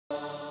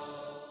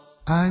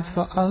Eyes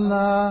for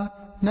Allah,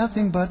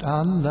 nothing but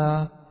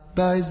Allah.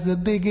 Ba is the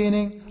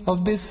beginning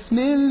of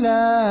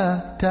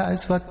Bismillah. Ta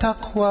is for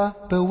taqwa,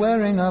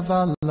 bewaring of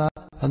Allah.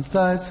 And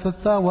Tha is for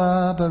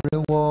thawab, a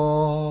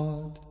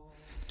reward.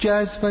 Ja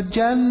is for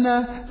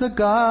Jannah, the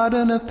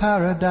garden of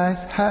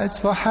paradise. Ha is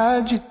for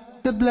Hajj,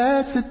 the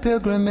blessed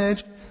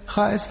pilgrimage.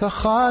 Kha is for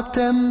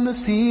Khatem, the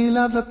seal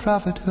of the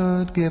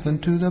prophethood given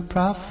to the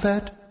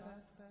Prophet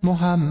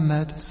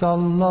Muhammad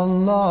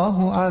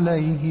sallallahu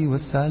alayhi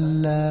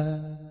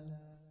wasallam.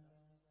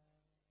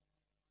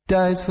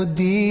 Da is for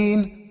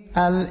Deen,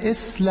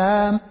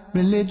 al-Islam,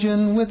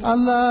 religion with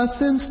Allah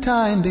since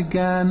time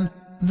began.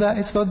 That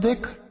is for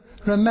dhikr,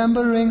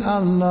 remembering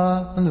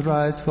Allah, and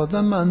rise for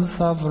the month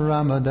of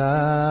Ramadan.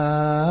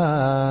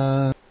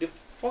 The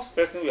first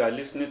person we are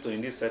listening to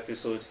in this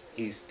episode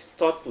is the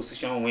third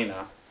position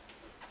winner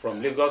from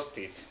Lagos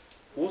State,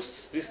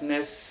 whose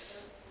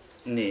business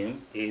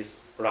name is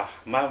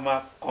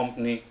Rahmama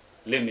Company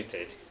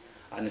Limited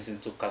and is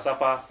into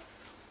cassava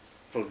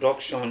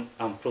production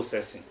and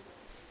processing.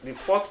 The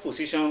fourth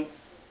position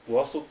will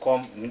also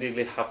come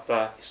immediately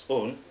after his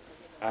own,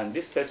 and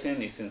this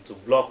person is into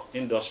block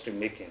industry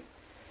making.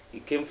 He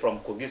came from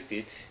Kogi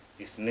State.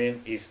 His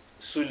name is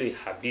Sule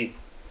Habib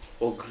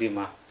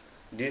Ogrima.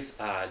 These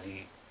are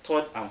the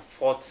third and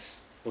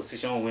fourth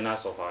position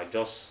winners of our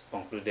just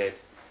concluded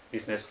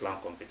business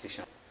plan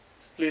competition.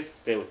 Please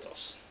stay with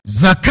us.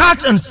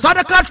 Zakat and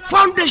SADAQAT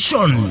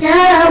Foundation.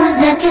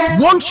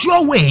 One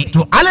sure way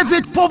to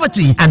elevate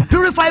poverty and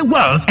purify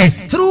wealth is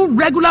through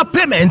regular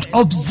payment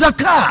of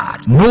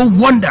Zakat. No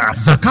wonder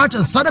Zakat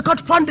and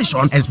SADAQAT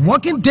Foundation is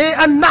working day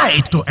and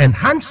night to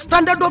enhance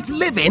standard of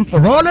living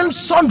for all and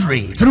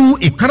sundry through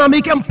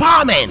economic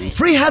empowerment,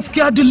 free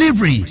healthcare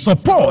delivery,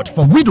 support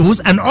for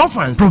widows and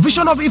orphans,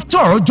 provision of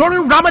iftar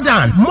during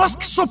Ramadan,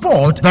 mosque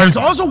support. There is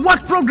also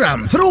work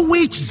program through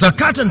which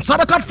Zakat and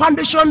SADAQAT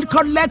Foundation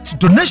collect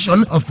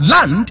donation of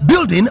land,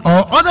 building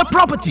or other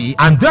property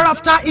and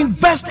thereafter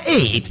invest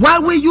it,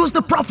 while we use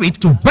the profit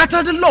to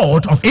better the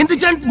lot of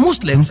indigent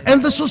Muslims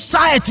in the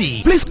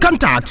society. Please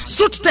contact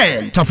Suit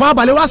 10, Tafa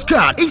Balewa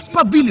Square, East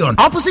Pavilion,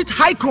 opposite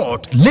High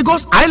Court,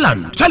 Lagos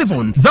Island.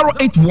 Telephone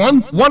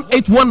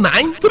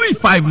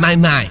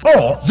 081-1819-3599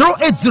 or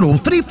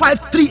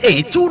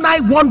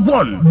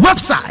 080-3538-2911.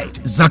 Website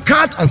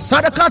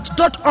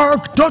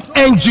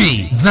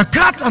zakatandsadaqat.org.ng.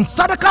 Zakat and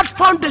SADAQAT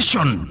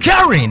Foundation,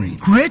 caring,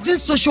 creating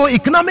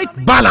socio-economic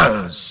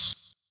balance.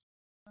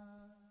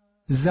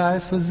 Za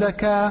is for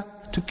zakah,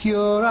 to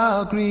cure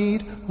our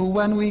greed,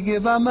 when we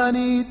give our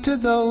money to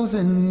those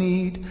in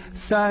need.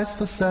 Sa is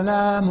for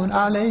salamun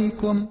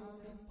alaykum,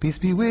 peace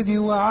be with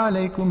you, wa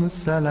alaykum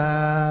as-salam.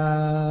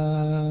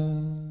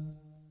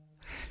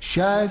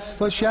 Sha is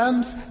for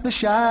Shams, the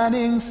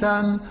shining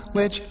sun,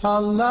 which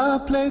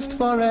Allah placed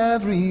for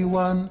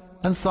everyone.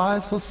 And Sa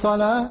is for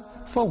Salah,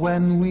 for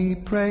when we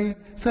pray,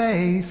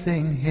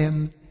 facing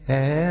Him.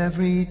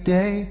 Every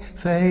day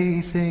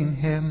facing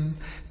Him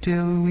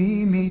till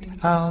we meet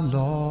our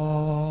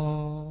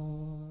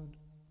Lord.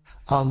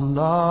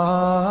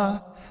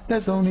 Allah,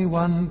 there's only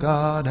one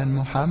God and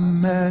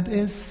Muhammad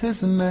is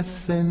His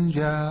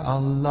messenger.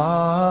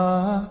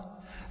 Allah,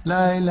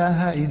 La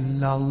ilaha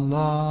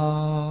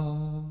illallah.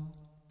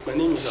 My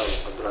name is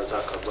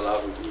Abdurazak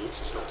Abdullahi,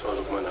 Dr.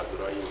 Lukman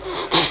Abdurrahim,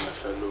 my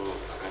fellow,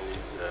 and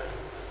is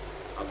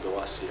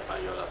Abdulwasi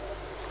Ayola.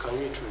 Can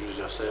you introduce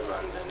yourself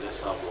and then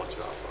let's have what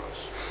you have for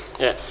us?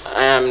 Yeah,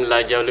 I am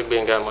Lajaulu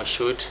Benga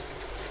Moshood,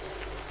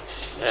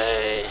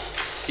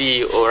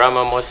 CEO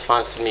Rama Mos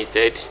Farms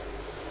Limited,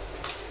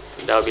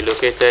 that will be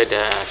located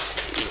at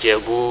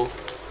Ijebu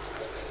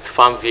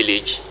Farm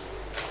Village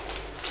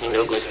in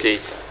Ogun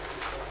State.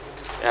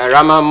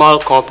 Rama Mall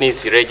Company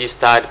is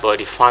registered, but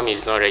the farm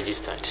is not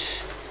registered.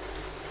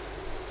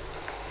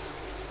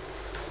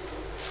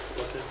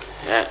 Okay.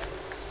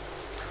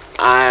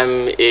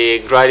 I'm a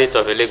graduate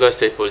of a Lagos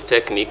State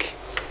Polytechnic,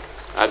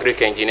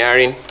 Agric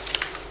Engineering.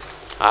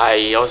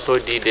 I also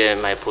did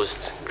my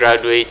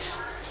postgraduate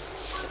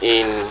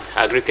in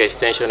Agric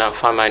Extension and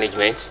Farm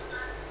Management.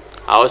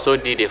 I also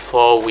did a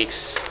 4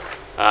 weeks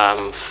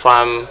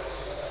farm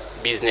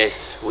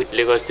business with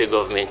Lagos State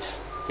Government,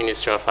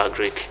 Ministry of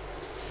Agric.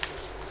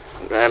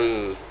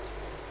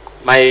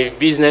 My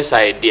business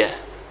idea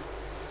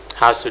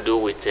has to do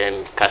with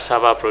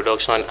cassava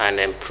production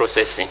and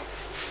processing.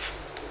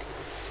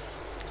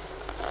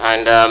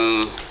 And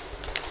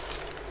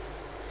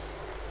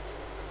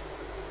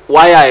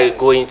why I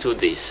go into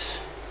this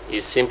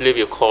is simply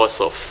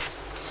because of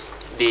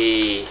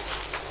the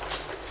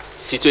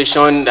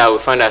situation that we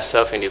find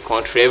ourselves in the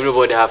country.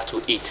 Everybody have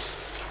to eat,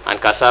 and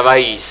cassava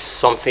is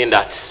something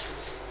that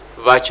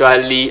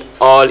virtually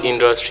all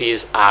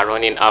industries are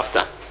running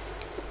after,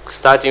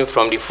 starting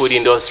from the food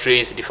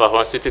industries, the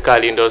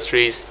pharmaceutical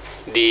industries,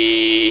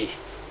 the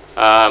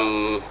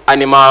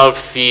animal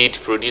feed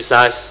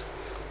producers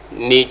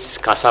needs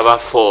cassava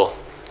for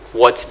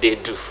what they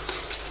do,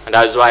 and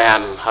that's why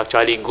I'm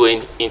actually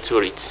going into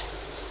it,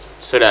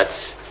 so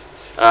that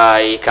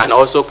I can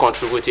also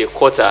contribute a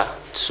quarter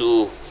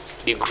to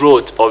the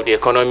growth of the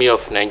economy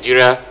of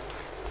Nigeria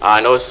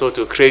and also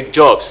to create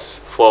jobs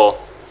for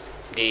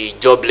the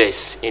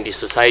jobless in the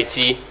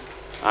society,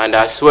 and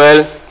as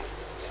well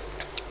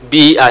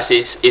be as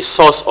a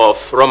source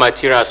of raw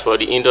materials for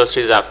the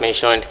industries I've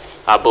mentioned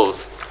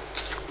above.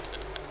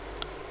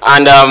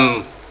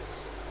 And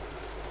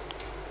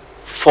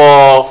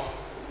for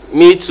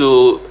me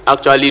to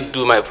actually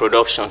do my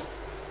production,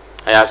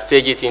 I have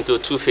staged it into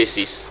 2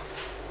 phases.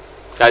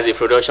 That's the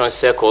production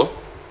cycle.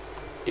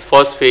 The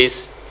first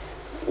phase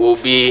will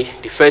be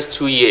the first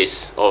 2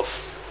 years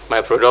of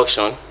my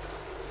production,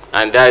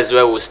 and that is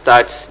where we'll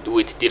start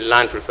with the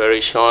land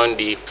preparation,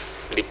 the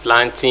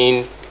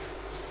planting,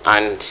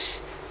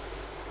 and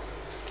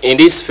in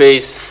this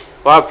phase,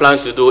 what I plan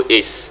to do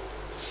is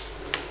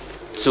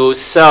to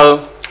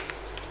sell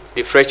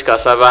the fresh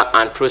cassava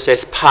and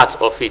process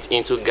part of it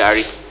into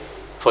gari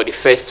for the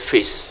first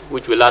phase,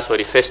 which will last for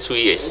the first 2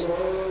 years.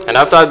 And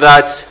after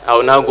that, I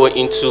will now go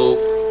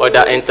into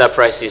other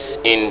enterprises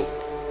in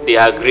the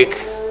agric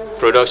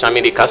production, I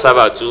mean the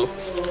cassava too,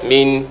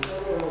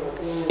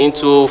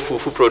 into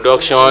fufu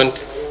production,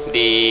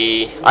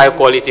 the high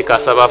quality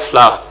cassava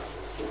flour.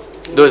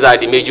 Those are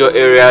the major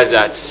areas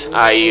that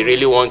I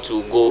really want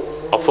to go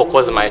or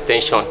focus my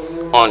attention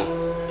on.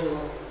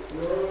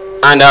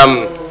 And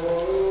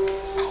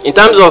in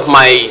terms of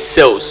my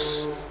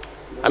sales,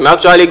 I'm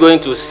actually going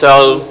to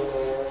sell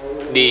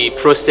the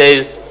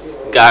processed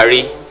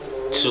gari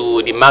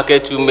to the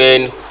market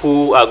women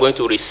who are going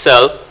to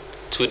resell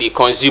to the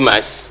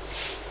consumers.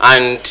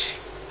 And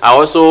I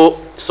also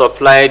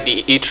supply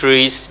the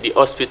eateries, the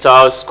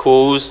hospitals,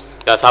 schools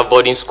that have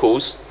boarding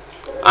schools,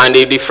 and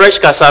the fresh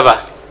cassava.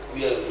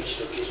 Which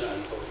location are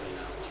you covering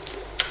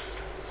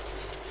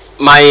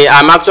now?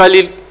 I'm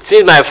actually,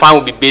 since my farm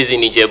will be based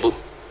in Ijebu,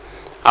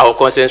 I will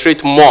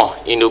concentrate more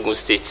in Ogun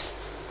State.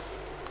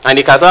 And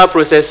the cassava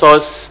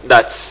processors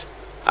that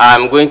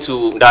are going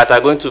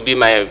to be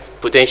my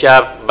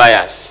potential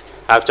buyers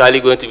are actually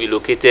going to be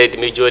located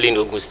majorly in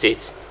Ogun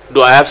State,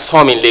 though I have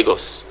some in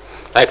Lagos.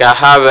 Like I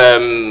have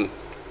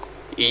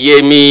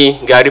Yemi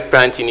Gari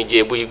plant in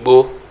Ijebu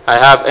Igbo, I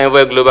have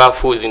Envoy Global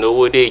Foods in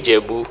Owode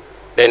Ijebu,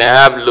 then I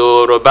have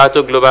Lo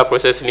Roberto Global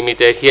Process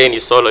Limited here in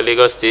Isolo,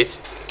 Lagos State,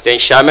 then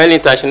Shamel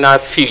International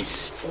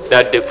Feeds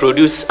that they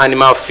produce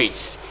animal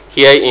feeds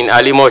here in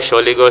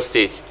Alimosho, Lagos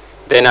State.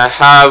 Then I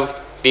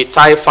have the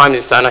Thai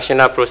Farms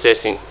International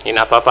Processing in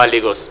Apapa,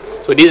 Lagos.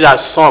 So these are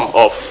some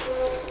of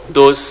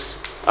those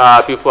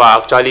people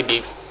are actually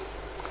be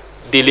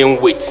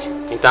dealing with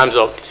in terms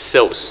of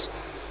sales.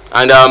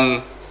 And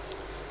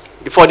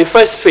for the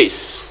first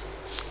phase,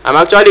 I'm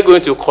actually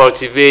going to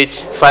cultivate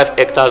 5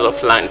 hectares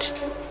of land,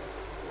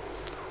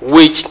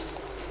 which,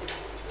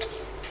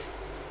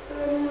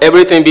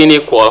 everything being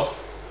equal,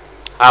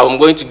 I'm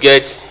going to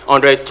get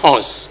 100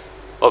 tons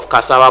of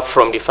cassava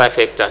from the 5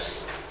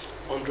 hectares.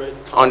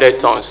 100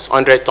 tons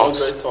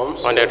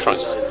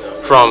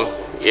from,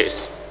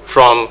 yes,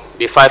 from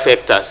the 5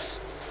 hectares.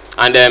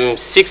 And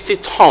 60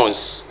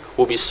 tons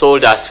will be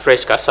sold as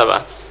fresh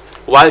cassava,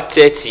 while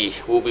 30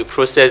 will be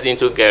processed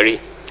into gari.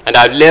 And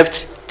I've left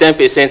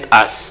 10%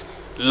 as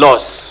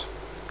loss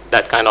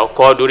that can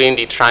occur during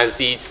the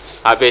transit,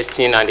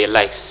 harvesting, and the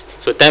likes.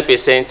 So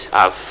 10%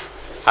 have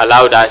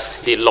allowed us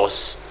the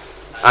loss.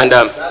 And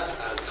that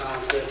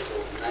accounted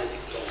for 90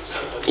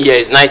 tons.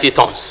 Yes, 90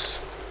 tons.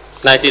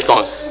 90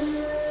 tons. How can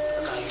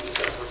you use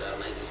as much as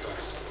 90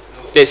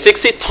 tons? The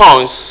 60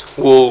 tons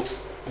will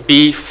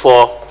be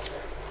for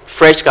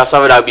fresh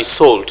cassava that will be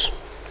sold.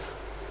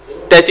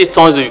 30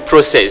 tons will be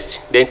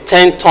processed. Then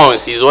 10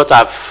 tons is what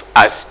I've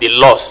as the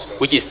loss,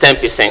 which is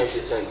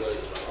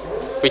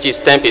 10%. Which is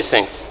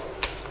 10%.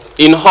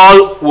 In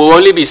all, we'll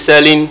only be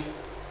selling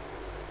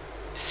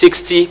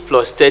 60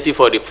 plus 30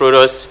 for the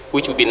products,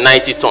 which will be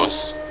 90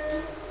 tons.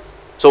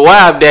 So what I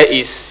have there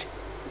is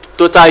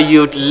total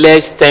yield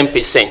less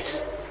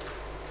 10%.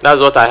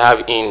 That's what I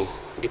have in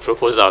the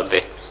proposal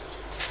there.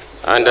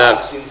 And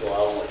Asking for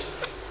how much?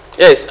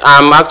 yes,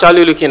 I'm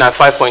actually looking at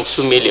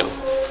 5.2 million.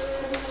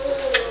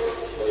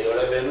 For your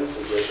revenue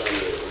projection,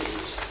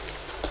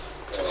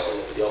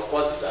 your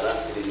cost is around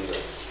 3 million.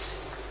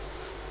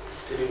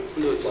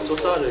 No, the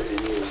total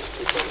revenue is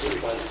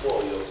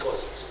 2.4. Your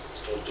cost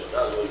structure,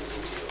 that's what you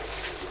put in your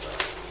proposal.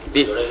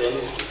 Your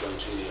revenue is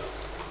 2.2 million.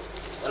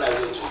 When I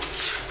went to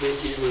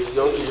you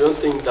don't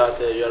think that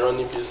you're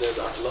running business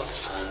at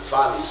loss? and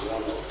farm is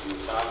one of the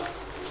farm.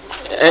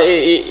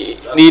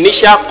 The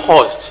initial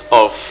cost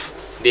of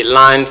the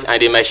land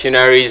and the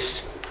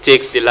machineries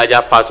takes the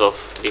larger part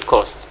of the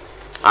cost.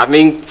 I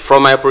mean,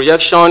 from my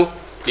projection,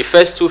 the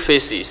first 2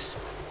 phases,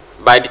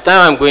 by the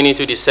time I'm going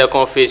into the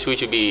second phase,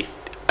 which will be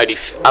at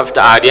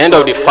the end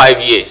of the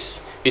 5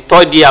 years, the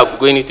 3rd year I'll be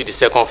going into the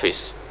second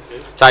phase.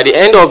 Okay. So at the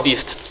end of the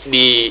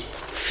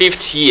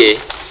 5th year,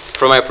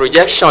 from my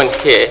projection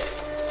here,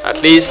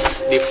 at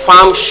least the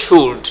farm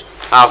should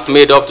have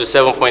made up to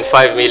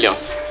 7.5 million.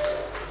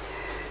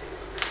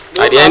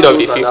 At the end of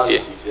the 5th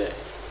year.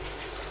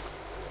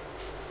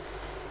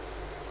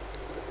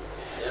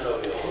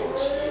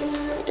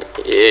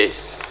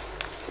 Yes,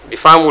 the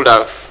farm would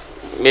have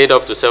made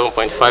up to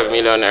 7.5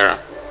 million naira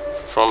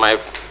from my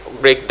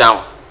break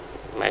down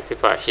my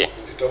paper here.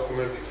 In the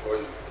document before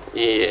you.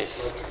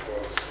 Yes. Not before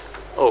us.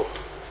 Oh,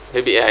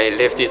 maybe I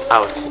left it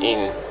out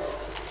in.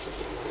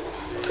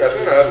 Okay, I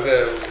think I have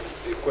a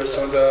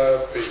question under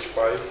page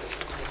 5.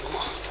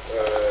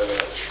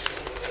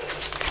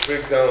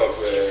 Breakdown of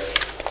the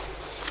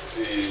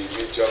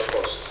major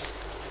cost.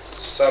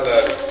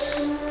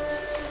 Salaries,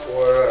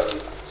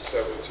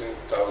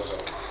 417,000.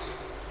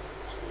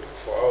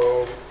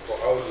 For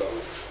how long?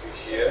 A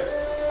year?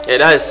 Yeah,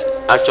 that's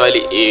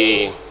actually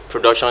a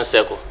production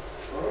cycle,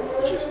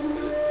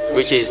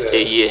 which is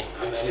a year.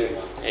 A year.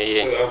 So,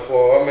 and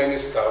for how many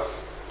staff?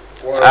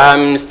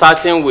 I'm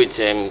starting with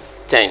 10.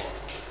 10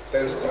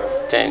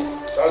 staff.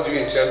 10. So how do you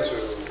intend to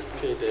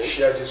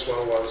share this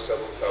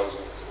 117,000?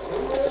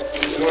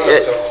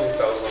 Yes.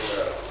 117,000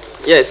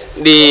 naira. Yes,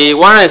 the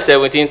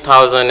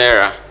 117,000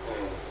 naira.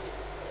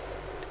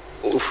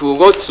 If we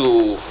go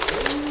to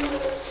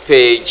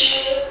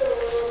page,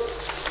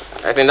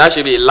 I think that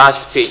should be the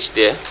last page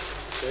there.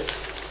 Okay.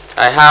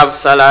 I have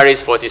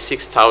salaries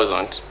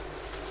 46,000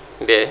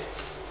 there,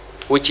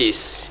 which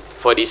is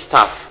for the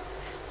staff.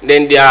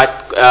 Then there are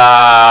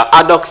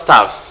ad hoc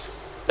staffs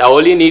that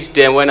only need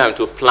them when I'm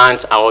to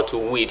plant or to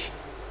weed.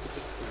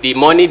 The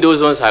money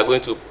those ones are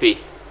going to pay,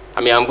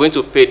 I'm going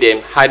to pay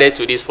them added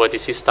to this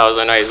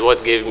 46,000 is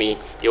what gave me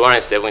the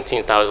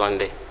 117,000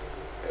 there.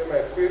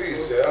 My query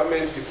is how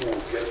many people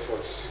will get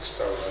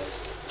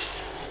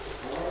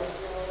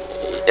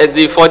 46,000?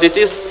 The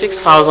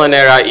 46,000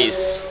 naira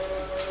is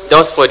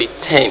just for the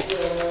 10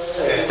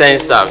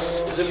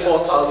 staffs. Is it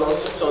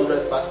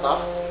 4,600 per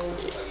staff?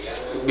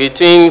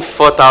 Between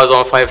 4,000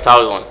 and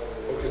 5,000.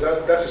 Okay,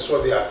 that is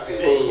what they are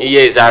paying.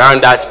 Yes,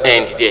 around that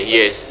end there,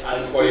 yes.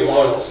 And for a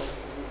month?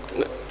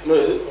 No,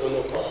 is it?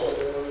 No, per month.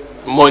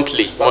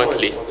 Monthly. That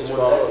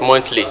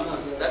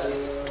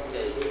is,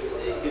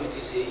 if it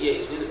is a year,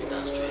 it's going to be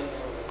times 12.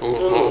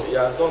 No, he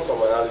has done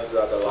some analysis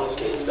at the last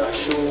page that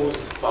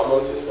shows per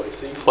month is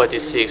 46.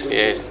 46,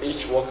 yes.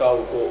 Each worker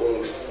will go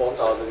home with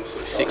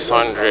 4,600.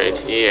 600,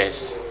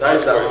 yes. That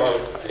is the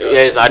amount.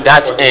 Yes, at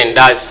that end,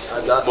 that's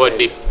what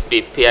they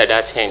pay at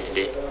that end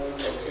there.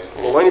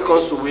 But when it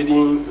comes to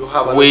weeding, you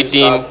have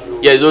weeding,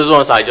 yes, those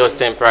ones are just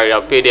temporary.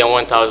 I'll pay them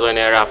 1,000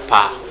 naira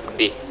per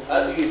day.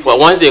 But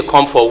once they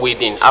come for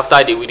weeding,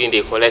 after the weeding,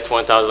 they collect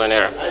 1,000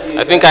 naira.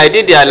 I think I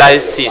did the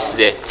analysis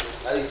there.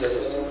 How do you get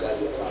your safeguard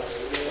your farm?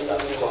 Because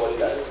I've seen somebody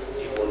that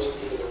did what you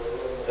did.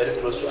 Very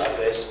close to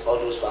harvest, all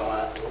those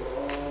farmers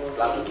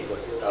plan to give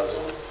us 6,000.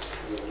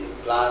 They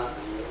plan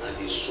and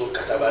they sow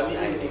cassava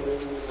behind them.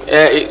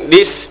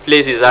 This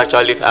place is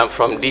actually, I'm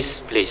from this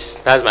place.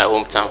 That's my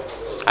hometown.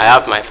 I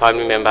have my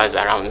family members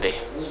around there.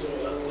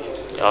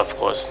 Yeah, of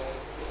course.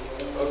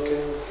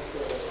 Okay.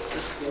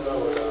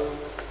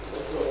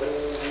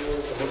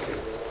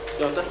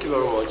 Yeah, thank you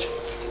very much.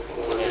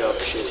 We really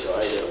appreciate your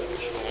idea.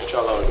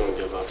 Inshallah, we're going to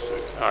get back to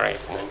it. All right.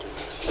 Thank you.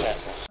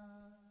 Yes.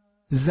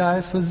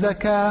 Zais for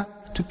zakah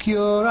to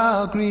cure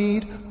our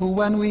greed,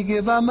 when we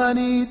give our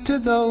money to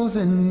those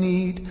in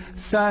need.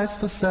 Zais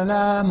for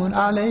salamun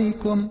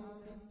alaykum,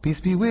 peace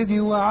be with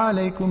you, wa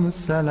alaykum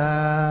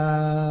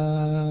as-salam.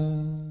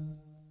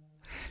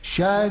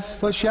 Shais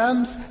for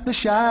Shams, the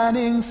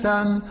shining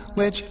sun,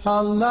 which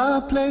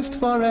Allah placed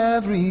for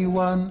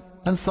everyone.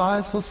 And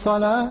Sais for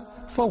Salah,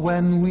 for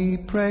when we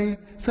pray,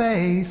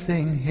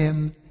 facing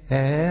Him.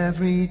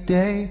 Every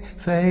day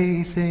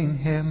facing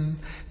Him,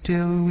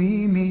 till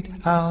we meet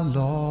our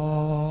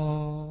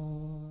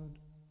Lord.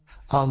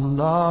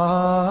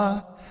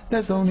 Allah,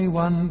 there's only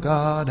one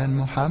God, and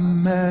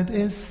Muhammad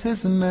is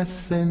His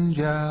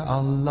messenger.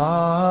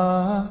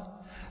 Allah,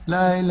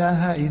 La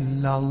ilaha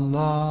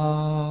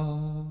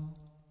illallah.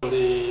 On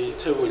the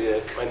table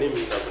here, my name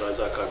is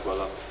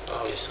Zakat.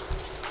 Yes, sir.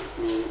 With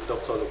me,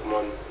 Dr.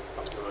 Lukman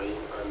Abdurrahim,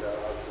 and I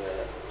have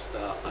Mr.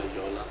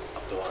 Ayola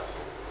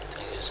Abdawasi.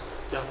 Thank you, sir.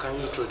 Yeah, can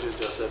you introduce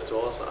yourself to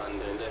us and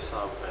then let's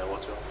have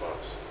what you have for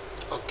us?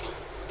 Okay.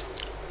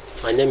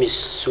 My name is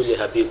Sule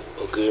Habib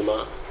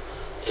Ogirima,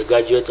 a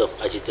graduate of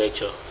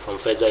architecture from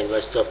Federal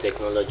University of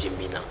Technology,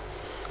 Mina,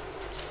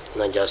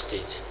 Niger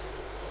State.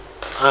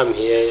 I'm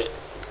here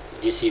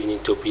this evening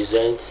to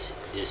present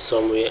the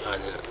summary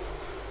and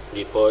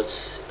report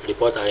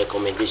and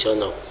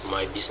recommendation of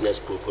my business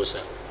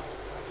proposal,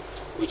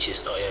 which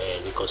is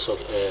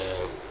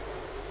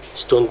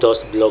stone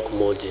dust block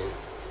molding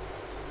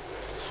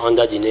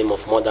under the name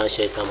of Modern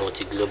Shelter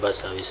Multi Global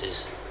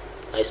Services.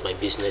 That is my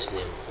business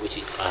name, which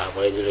I have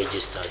already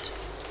registered.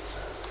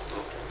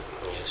 Okay.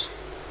 Yes.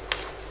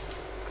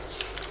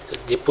 So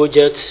the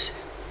project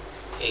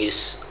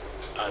is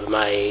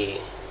my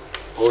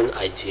own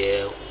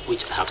idea,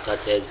 which I have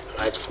started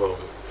right from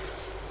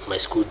my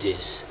school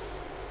days,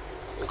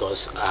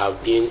 because I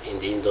have been in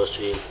the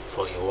industry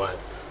for a while.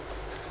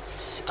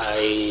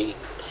 I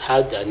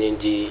had an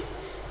ND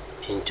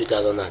in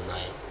 2009,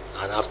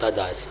 and after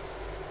that,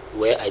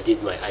 where I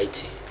did my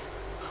IT,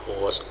 I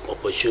was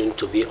opportune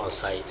to be on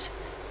site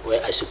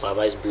where I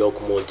supervised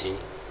block molding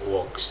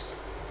works.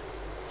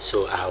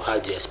 So I have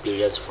had the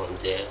experience from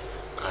there,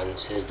 and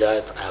since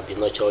that I have been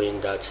nurturing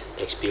that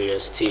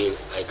experience till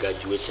I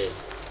graduated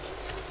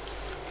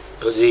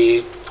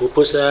The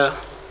proposal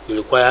will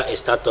require a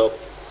startup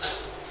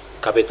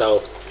capital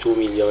of 2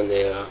 million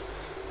naira,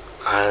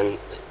 and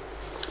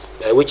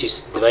which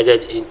is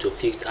divided into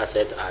fixed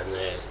asset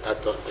and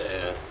startup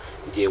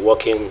the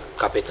working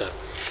capital.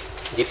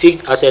 The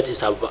fixed asset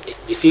is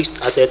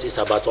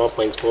about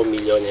 1.4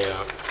 million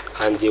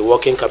naira, and the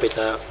working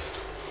capital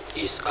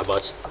is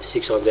about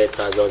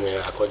 600,000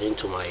 naira according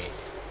to my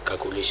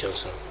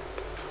calculations.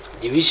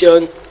 The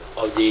vision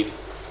of the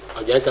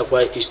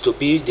enterprise is to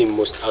be the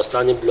most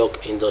outstanding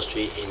block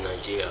industry in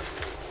Nigeria.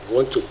 We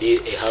want to be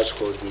a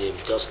household name,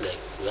 just like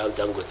we have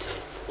Dangote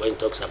when it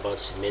talks about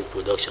cement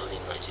production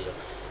in Nigeria.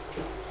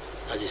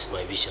 That is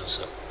my vision,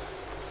 sir.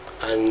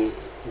 And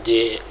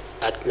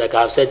like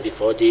I've said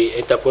before, the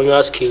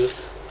entrepreneurial skill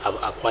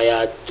I've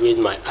acquired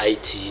during my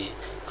IT,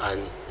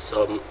 and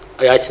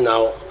right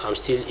now I'm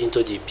still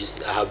into the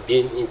business. I have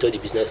been into the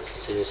business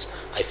since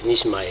I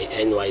finished my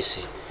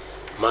NYC.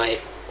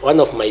 One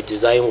of my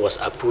design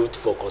was approved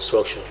for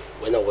construction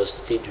when I was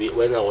still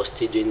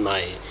doing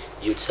my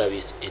youth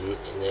service in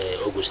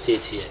Ogun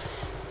State here.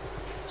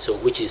 So,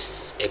 which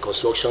is a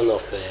construction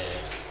of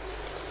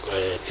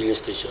a filling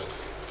station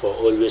for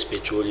Always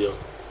Petroleum.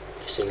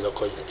 It's in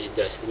Lokoja.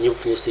 There's a new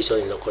filling station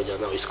in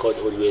Lokoja now. It's called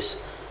Always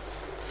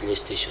Filling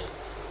Station.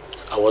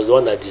 I was the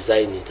one that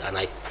designed it, and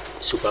I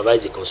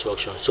supervised the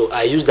construction. So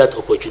I used that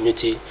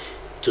opportunity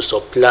to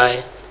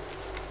supply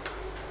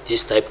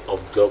this type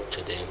of block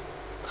to them,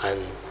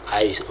 and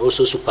I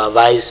also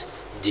supervise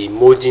the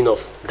molding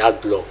of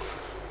that block,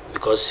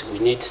 because we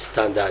need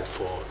standard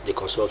for the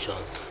construction.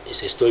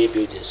 It's a story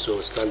building, so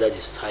standard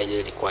is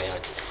highly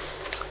required.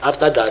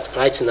 After that,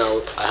 right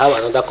now, I have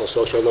another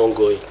construction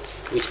ongoing,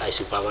 which I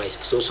supervise.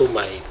 It's also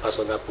my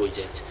personal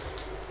project.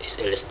 It's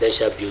a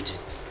residential building.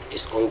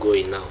 It's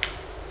ongoing now.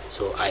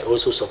 So I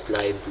also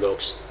supply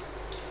blocks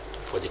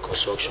for the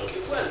construction. Okay,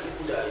 who are the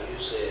people that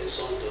use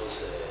some of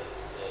those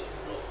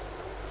blocks?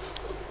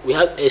 We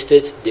have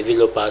estate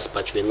developers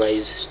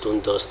patronize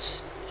stone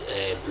dust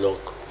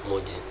block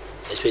molding,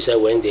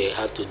 especially when they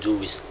have to do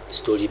with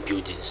story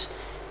buildings,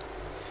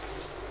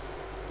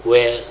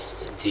 where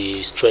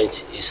the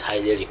strength is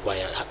highly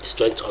required.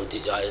 Strength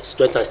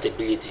and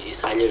stability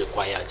is highly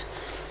required.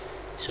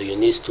 So you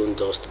need stone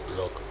dust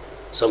block.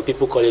 Some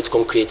people call it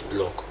concrete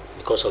block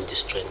because of the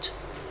strength.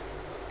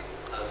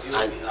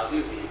 Have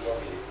you been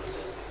involved in the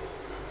process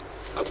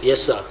before?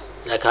 Yes, sir.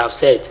 Like I have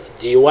said,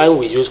 the one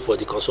we use for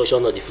the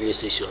construction of the filling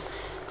station,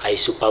 I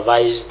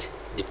supervised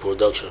the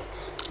production.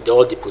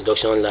 All the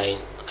production line,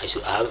 I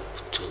have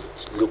to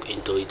look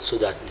into it so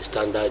that the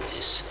standard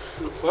is.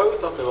 When we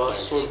talk about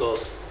stone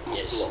dust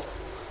block,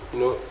 you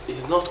know,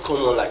 it's not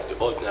common like the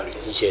ordinary.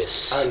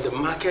 Yes. And the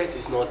market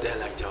is not there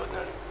like the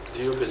ordinary.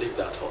 Do you believe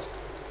that first?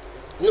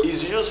 No.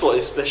 It's used for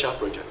a special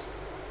project.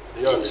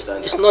 Do you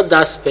understand? It's not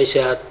that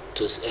special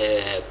to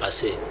per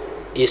se.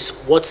 It's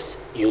what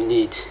you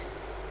need.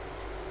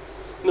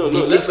 No,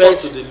 let's go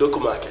to the local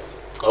market.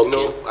 Okay. You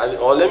know,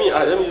 or let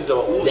me use the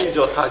who is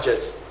your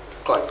target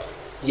client?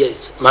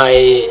 Yes,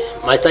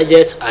 my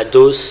target are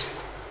those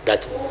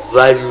that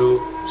value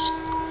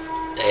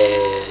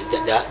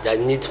that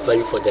need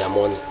value for their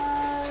money.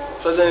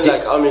 Presently,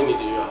 like how many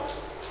do you have?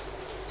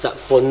 So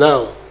for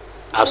now,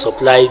 I've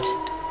supplied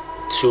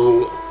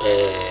two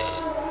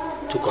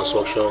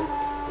construction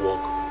work.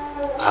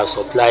 I've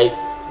supplied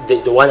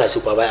the one I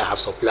supervise. I have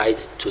supplied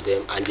to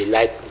them, and they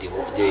like the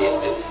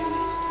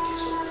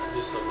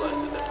You supply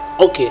to them.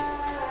 Okay,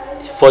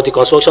 for the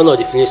construction of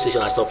the filling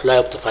station, I supply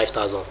up to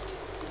 5,000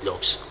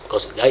 blocks,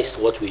 because that is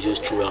what we use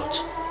throughout.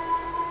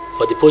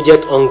 For the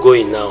project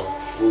ongoing now,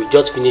 we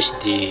just finished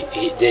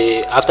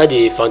after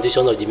the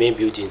foundation of the main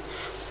building,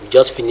 we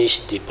just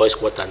finished the boys'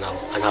 quarter now,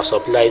 and have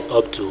supplied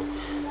up to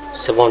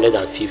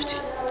 750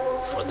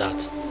 for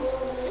that.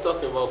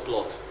 Talking about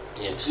plot,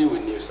 yes. You deal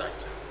with new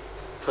sites.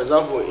 For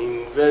example,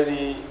 let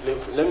me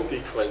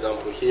pick for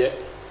example here,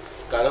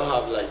 you cannot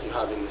have like you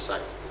have in the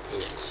site.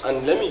 Yes.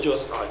 And let me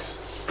just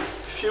ask, a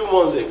few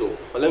months ago,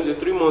 or let me say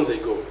 3 months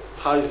ago,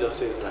 how is your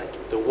sales like?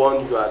 The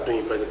one you are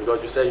doing present,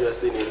 because you said you are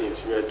staying in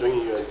it, you are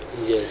doing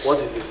yes.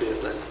 What is the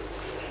sales like?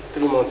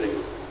 3 months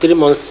ago.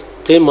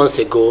 3 months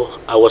ago,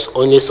 I was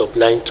only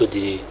supplying to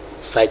the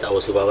site I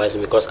was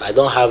supervising, because I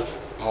don't have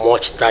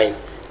much time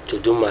to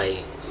do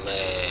my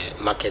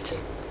marketing.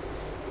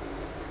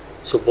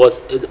 So,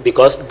 but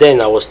because then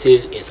I was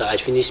still inside, I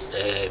finished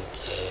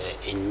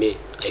in May.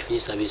 I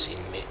finished service in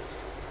May.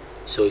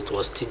 So it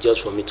was tedious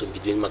for me to be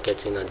doing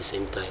marketing at the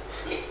same time.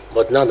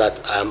 But now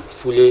that I'm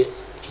fully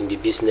in the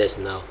business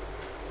now,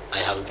 I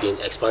have been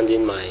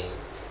expanding my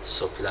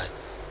supply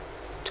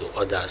to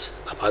others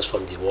apart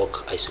from the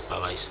work I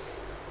supervise.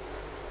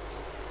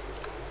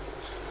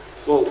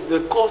 Well,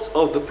 the cost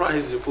of the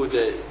price you put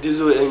there,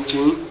 diesel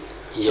engine,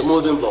 yes. The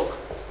molding block.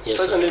 Yes,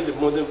 certainly the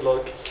molding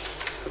block,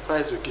 the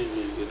price you give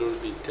is a little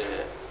bit.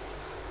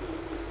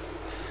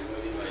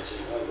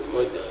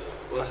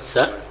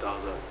 Sir?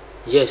 5,000.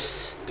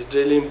 Yes. The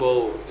drilling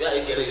ball,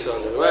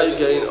 600. Where are you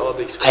getting all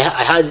these? I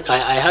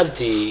have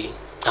the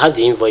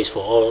invoice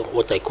for all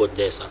what I quote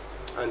there, sir.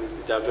 And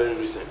they are very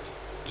recent.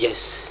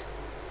 Yes.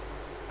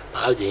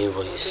 I have the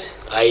invoice.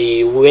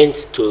 I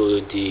went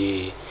to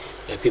the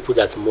people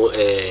that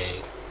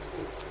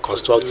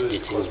construct the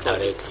things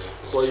directly.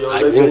 But your I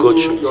didn't go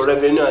through. Your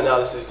revenue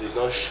analysis did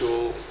not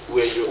show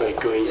where you are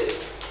going.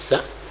 Yes.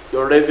 Sir?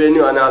 Your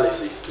revenue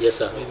analysis, yes,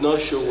 sir, did not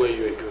show where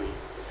you are going.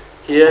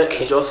 Here,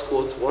 okay, just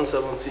quote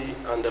 170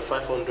 and the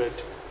 500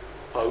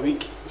 per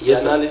week.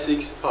 Yes, the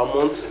analysis per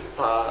month,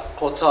 per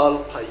quarter,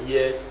 per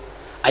year.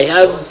 I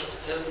have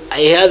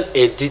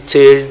a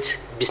detailed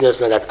business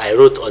plan that I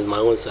wrote on my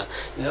own, sir.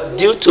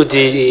 Due to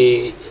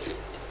the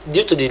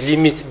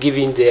limit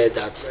given there,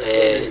 that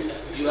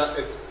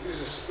this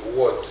is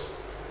what.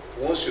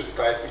 Once you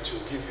type, it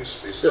will give you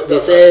space. So they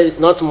say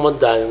not more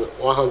than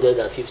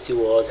 150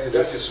 words. And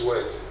that is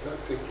word,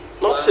 not table.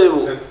 Not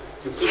table.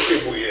 You put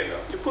table here now.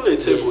 You put a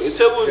table. Yes.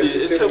 A table is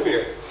a table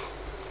here.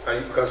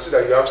 And you can see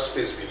that you have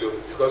space below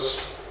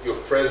because you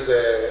press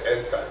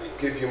enter. It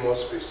gives you more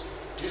space.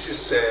 This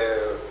is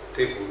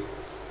table.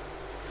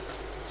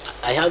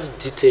 I have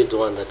detailed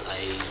one that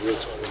I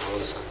wrote on my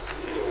own.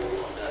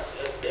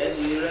 Then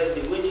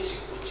the wages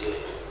you put here.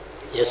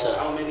 Yes, sir.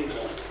 How many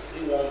months? Is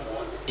it 1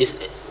 month?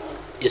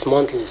 It's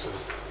monthly, sir.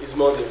 It's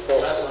monthly.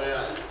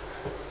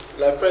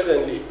 Like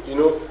presently, you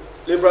know,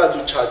 laborer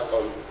do charge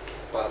on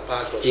per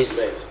bag of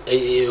cement.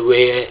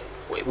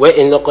 We're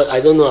in local. I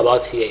don't know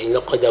about here. In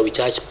local, that we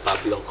charge per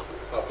block.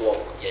 Per block.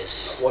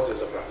 Yes. What is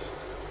the price?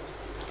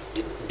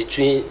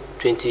 Between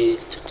 20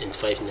 to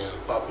 25 now.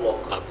 Per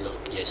block. Per block.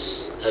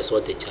 Yes, that's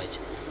what they charge.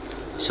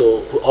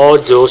 So all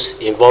those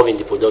involved in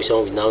the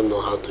production, we now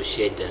know how to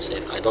share it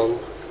themselves. I don't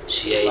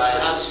share it.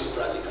 I ask you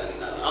practically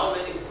now, how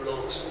many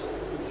blocks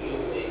will you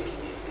make in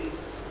a day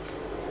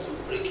to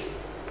break it?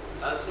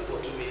 Asking for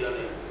 2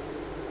 million.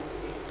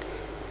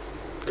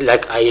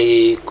 Like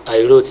I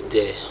wrote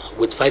there,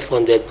 with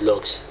 500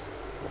 blocks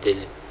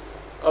daily.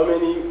 How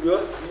many?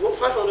 What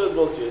 500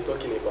 blocks you're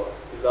talking about?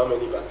 Is how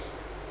many bags?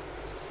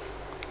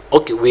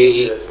 Okay,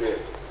 we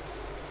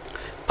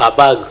per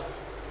bag.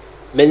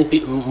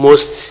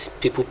 Most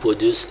people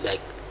produce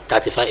like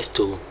 35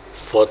 to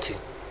 40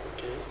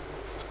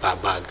 per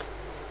bag.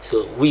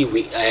 So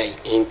I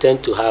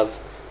intend to have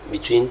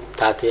between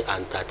 30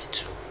 and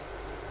 32.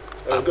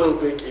 Are you going to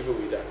break even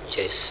with that?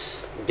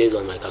 Yes, based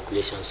on my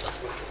calculations, sir.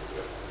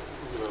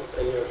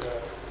 Any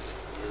other?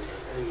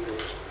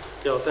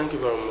 Yeah, thank you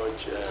very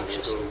much. We'll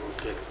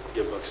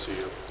get back to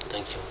you.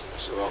 Thank you.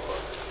 So welcome.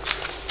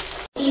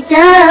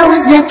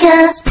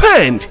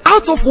 Spend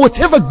out of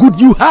whatever good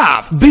you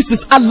have. This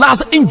is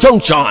Allah's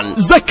injunction.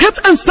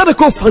 Zakat and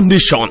SADAQAT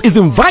Foundation is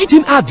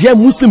inviting our dear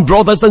Muslim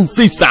brothers and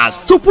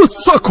sisters to put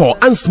succor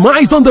and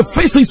smiles on the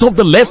faces of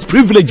the less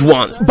privileged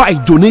ones by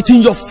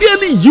donating your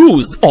fairly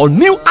used or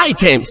new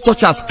items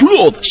such as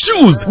clothes,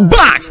 shoes,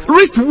 bags,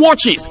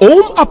 wristwatches,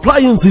 home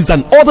appliances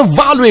and other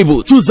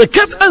valuables to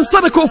Zakat and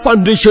SADAQAT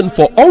Foundation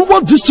for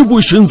onward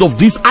distributions of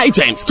these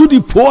items to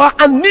the poor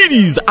and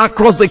needy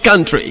across the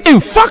country. In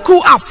Faku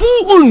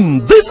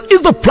Afuun, this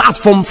is the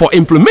platform for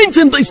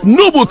implementing this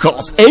noble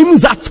cause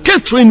aims at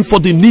catering for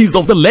the needs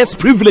of the less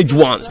privileged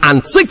ones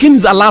and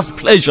seeking Allah's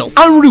pleasure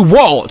and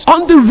reward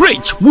on the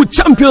rich who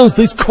champions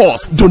this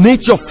cause.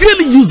 Donate your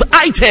fairly used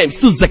items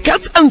to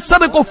Zakat and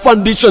SADAQAT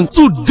Foundation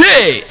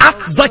today at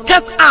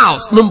Zakat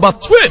House, number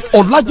 12,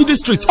 Olajide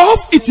Street,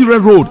 off Itire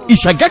Road,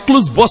 Ishaga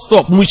Close Bus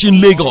Stop, Mushin,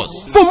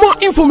 Lagos. For more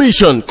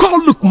information, call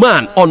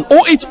Lukman on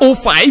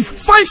 0805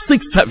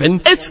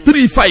 567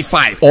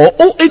 8355 or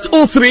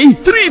 0803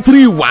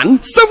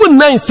 331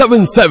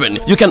 7977.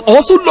 You can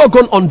also log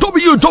on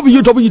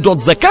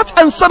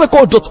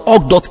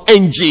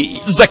www.zakatandsadaqah.org.ng.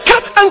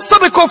 Zakat and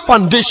SADAQAT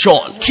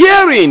Foundation,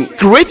 caring,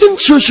 creating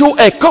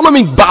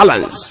socio-economic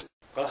balance.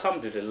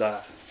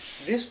 Alhamdulillah,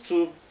 these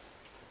two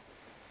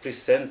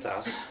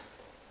presenters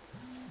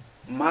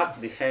mark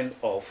the end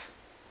of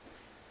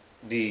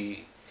the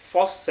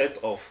first set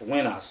of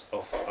winners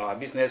of our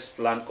business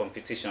plan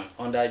competition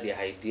under the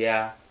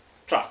idea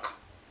track.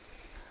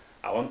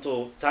 I want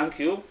to thank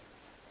you,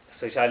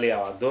 especially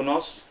our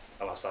donors,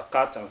 our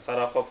Zakat and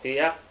SADAQAT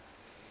payer.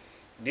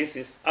 This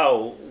is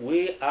how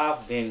we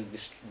have been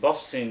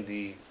disbursing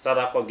the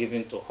SADAQAT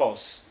given to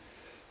us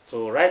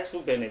to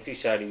rightful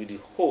beneficiary with the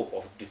hope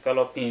of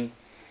developing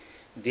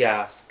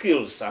their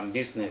skills and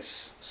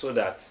business so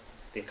that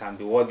they can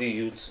be worthy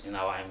youth in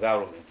our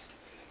environment.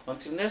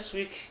 Until next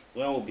week,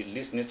 when we'll be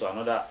listening to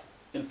another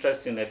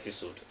interesting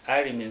episode,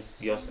 I remain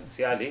yours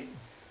sincerely.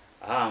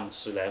 I am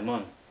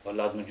Sulaiman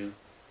Olagunju,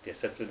 the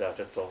Executive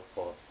Director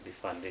for the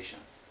Foundation.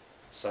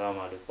 Assalamu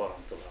alaikum wa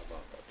rahmatullahi wa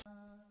barakatuh.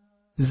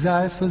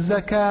 Zais for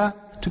zakah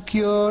to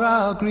cure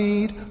our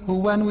greed,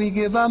 when we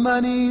give our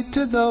money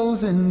to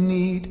those in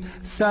need.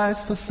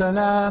 Zais for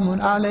salamun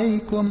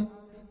alaikum,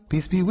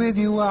 peace be with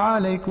you wa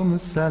alaikum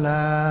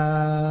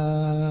assalam.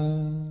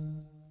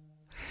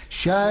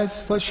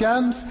 Shais for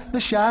Shams, the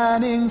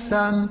shining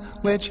sun,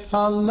 which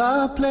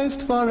Allah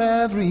placed for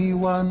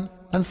everyone.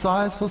 And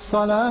sighs for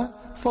Salah,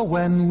 for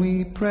when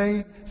we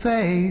pray,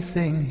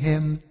 facing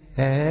Him.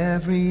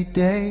 Every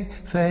day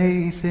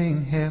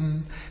facing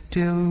Him,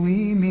 till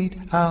we meet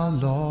our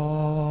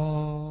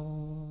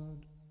Lord.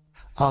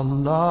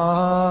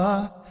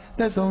 Allah,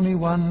 there's only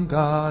one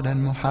God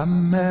and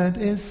Muhammad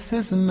is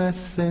his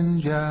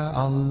messenger.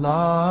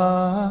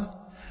 Allah,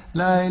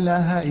 La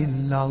ilaha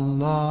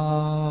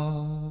illallah.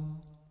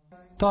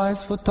 Ta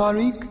is for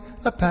tariq,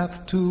 a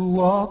path to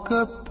walk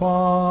upon,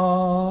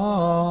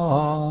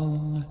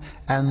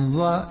 and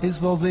Dha is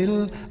for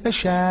dhil, a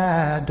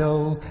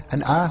shadow,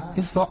 and A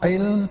is for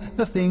ilm,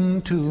 the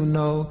thing to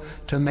know,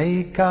 to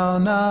make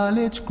our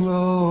knowledge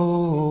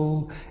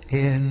grow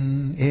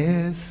in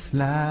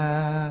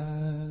Islam.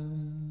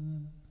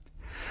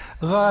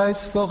 Gha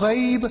is for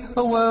ghaib,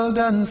 a world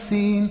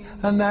unseen,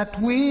 and that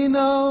we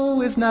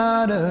know is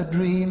not a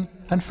dream.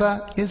 And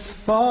Fa is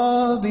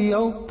for the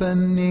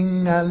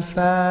opening,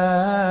 Al-Fatiha.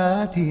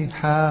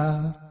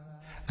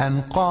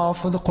 And Qa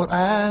for the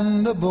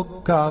Quran, the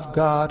book of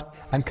God.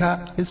 And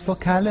Ka is for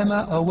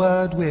Kalima, a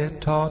word we're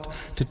taught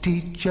to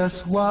teach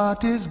us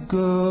what is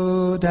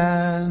good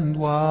and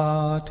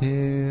what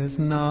is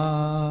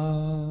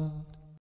not.